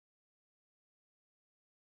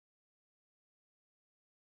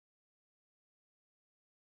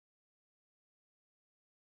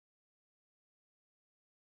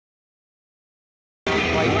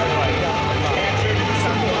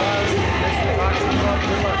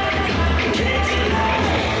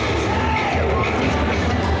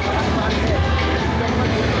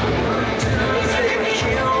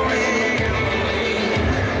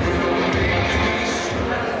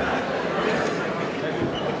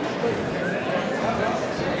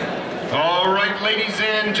ladies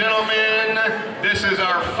and gentlemen, this is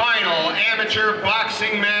our final amateur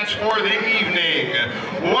boxing match for the evening.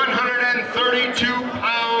 132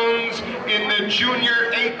 pounds in the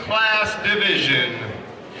junior A class division.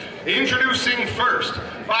 Introducing first,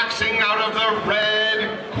 boxing out of the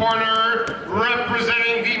red corner,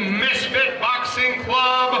 representing the Misfit Boxing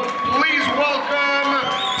Club, please welcome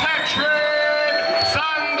Patrick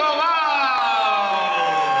Sandoval.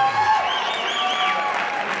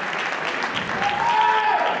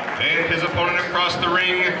 And his opponent across the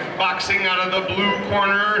ring, boxing out of the blue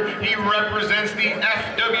corner, he represents the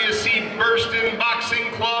FWC Burston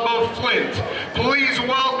Boxing Club of Flint. Please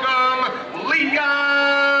welcome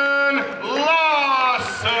Leon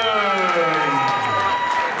Lawson.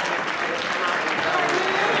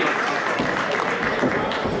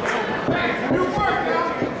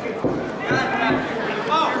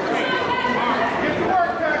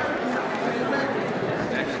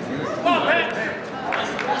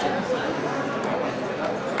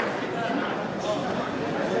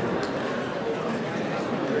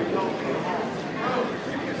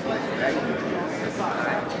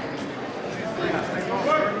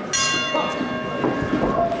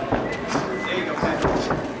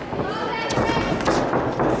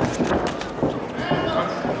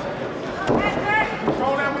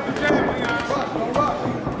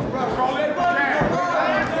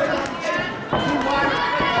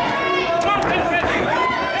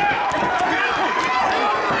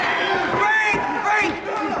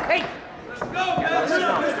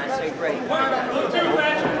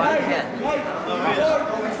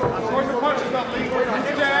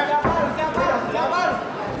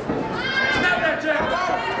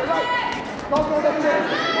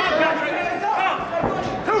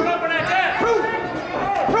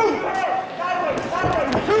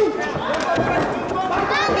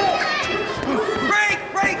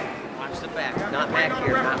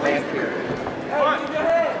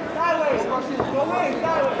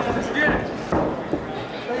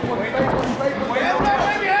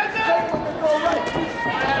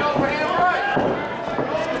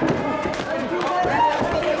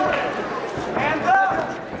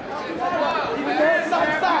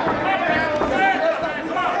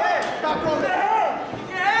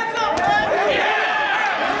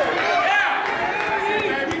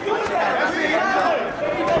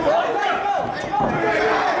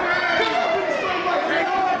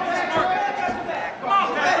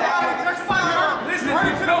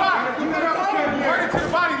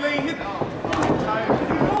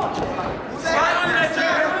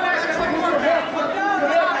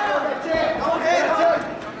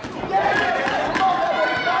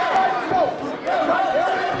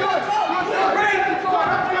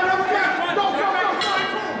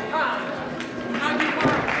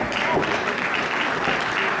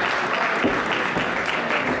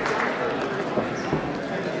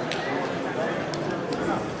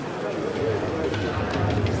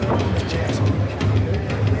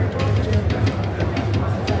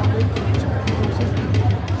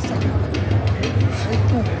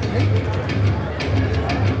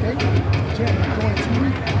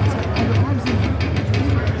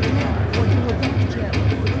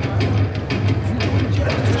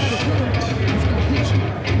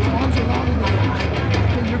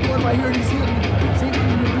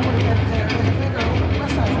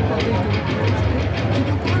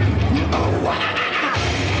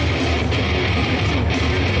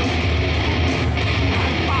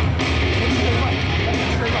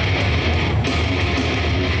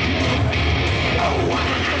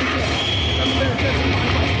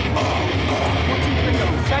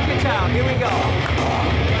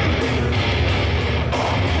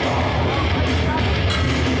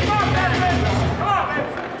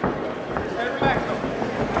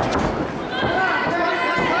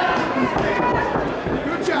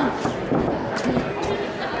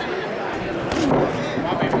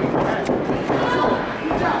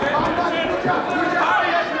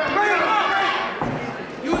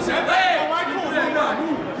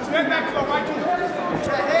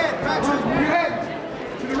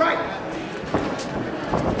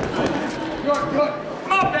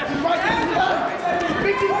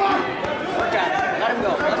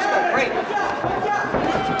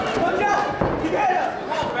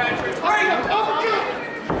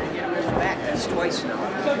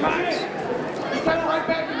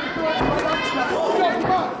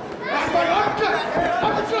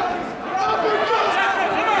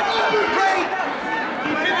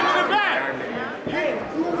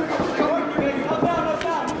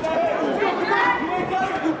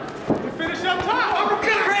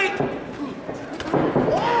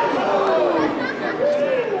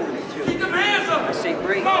 Keep them hands up!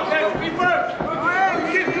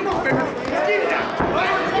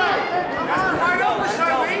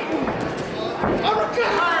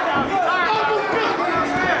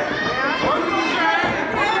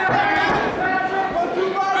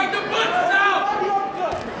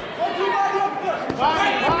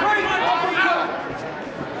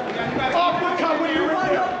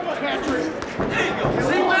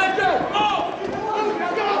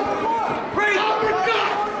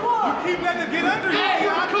 keep letting it get under you. Hey,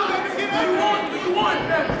 I keep letting it get under you. You won.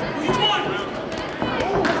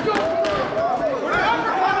 Oh, let's go. Where the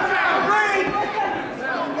uppercut at? Rain.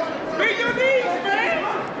 Beat your knees, man.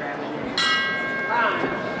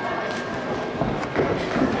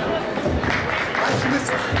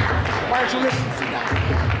 Why aren't you listening? Sit down.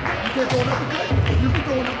 You keep going uppercut. You keep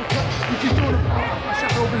going uppercut. You keep doing a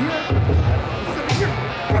shot over here. Instead of here.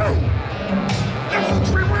 Boom. That's a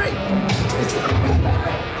straight right. It's not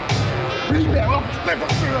really bad. Left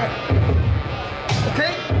up straight right.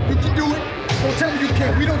 Okay? You can do it. Don't tell me you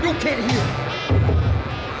can't. We don't do can't here.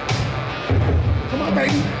 Come on,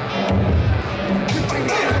 baby. You fight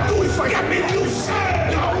it. You fight it. You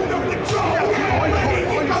said no control.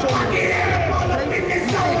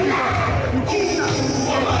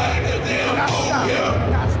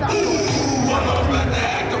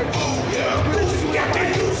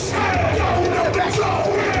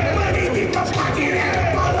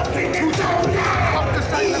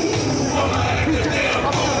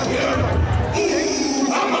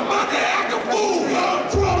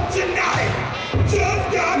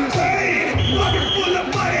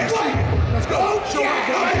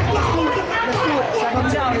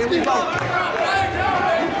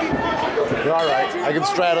 You're all right. I can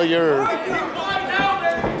straddle yours. That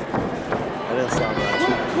didn't sound right.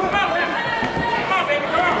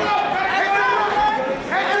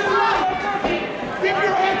 Keep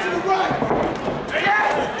your head to the right.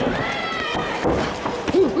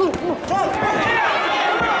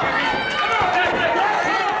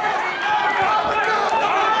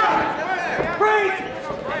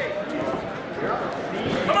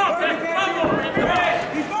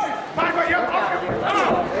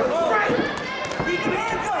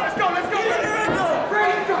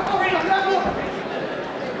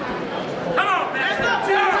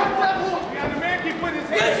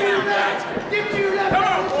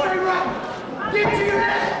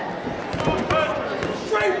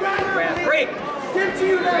 Get to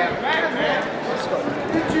your left. Let's go.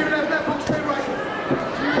 Get to your left. Left hook straight right.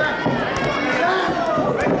 To your left.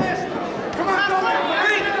 Like this. Come on, go back.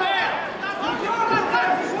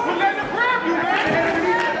 We're letting them grab you, man.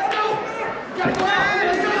 Let's go. You gotta go out.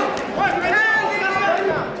 Let's go. What?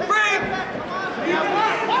 Break. Let's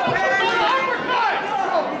go.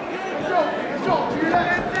 Let's go. To your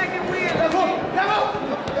left. Second wheel. Left hook. Left hook.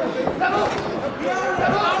 Left hook. Left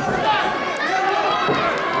hook.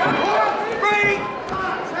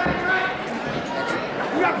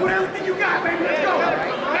 Put everything you got, baby. Let's go.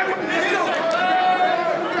 Everything. Let's go.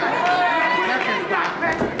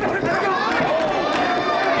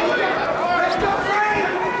 Let's go, Frank.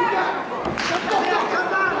 Let's go.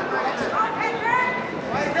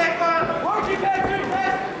 Won't you get through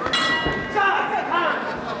this?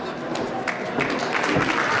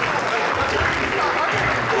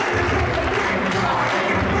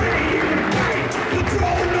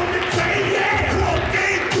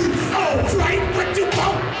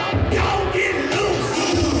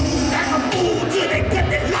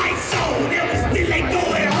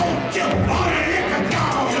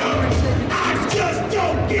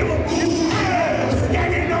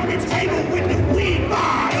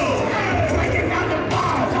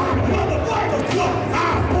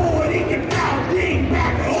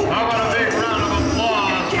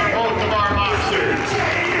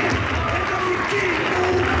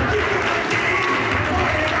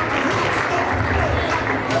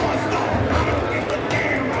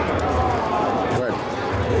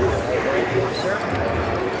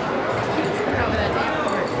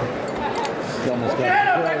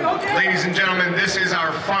 Ladies and gentlemen, this is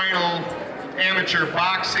our final amateur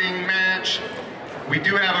boxing match. We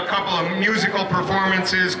do have a couple of musical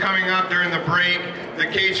performances coming up during the break. The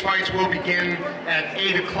cage fights will begin at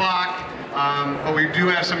 8 o'clock, but we do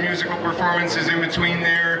have some musical performances in between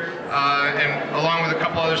there, and along with a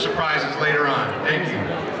couple other surprises later on. Thank you.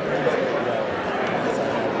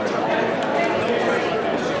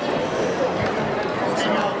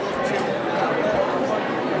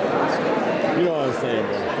 You know what I'm saying,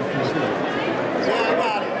 bro. Yeah, I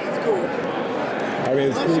got it. It's cool. I mean,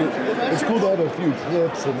 it's cool. It's cool to have a few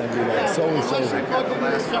clips and then be like, so and so.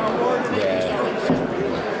 Yeah.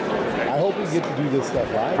 I hope we get to do this stuff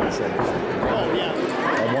live at some point. Oh, yeah.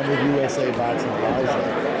 I wonder if USA Boxing allows it.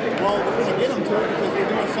 Well, we're going to get them to it because we're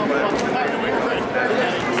doing some fucking fighting today.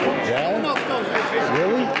 Yeah? No,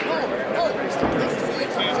 Really? No. This is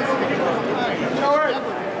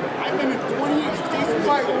I've been in 28 states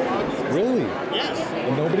fighting. Really? Yes.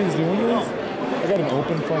 And nobody's doing this? I got an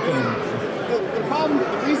open fucking... The problem problem, the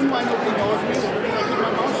reason why nobody knows me is because I keep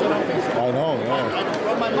my mouth shut on Facebook. I know, I yeah. don't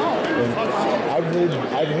run my mouth. I don't talk shit. I've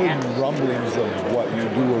heard rumblings of what you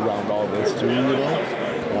do around all this too, you know?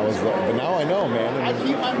 And I was, but now I know, man. I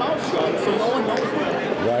keep my mouth shut so no one knows me.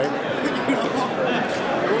 Right? You know?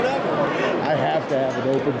 Whatever. I have to have an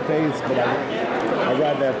open face, but I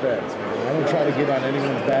ride that fence. I don't try to get on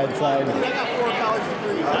anyone's bad side. I got 4 college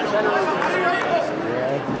degrees.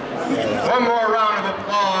 Yeah. One more round of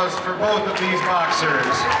applause for both of these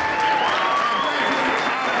boxers.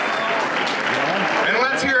 And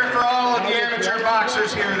let's hear it for all of the amateur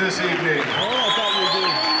boxers here this evening. Oh, I thought you were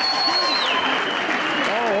doing.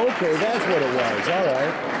 Oh, okay, that's what it was. All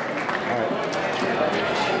right. All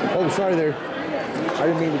right. Oh, sorry there. I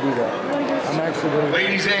didn't mean to do that. I'm actually going to...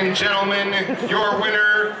 Ladies and gentlemen, your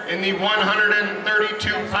winner in the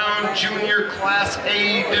 132-pound junior Class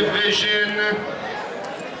A division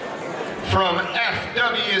from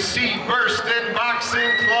FWC Burston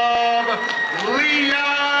Boxing Club,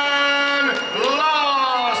 Leon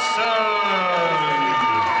Lawson.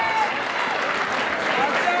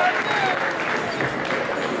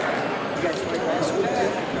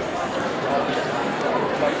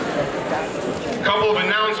 Couple of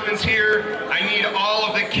announcements here. I need all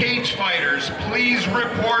of the cage fighters. Please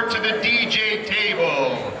report to the DJ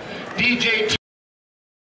table. DJ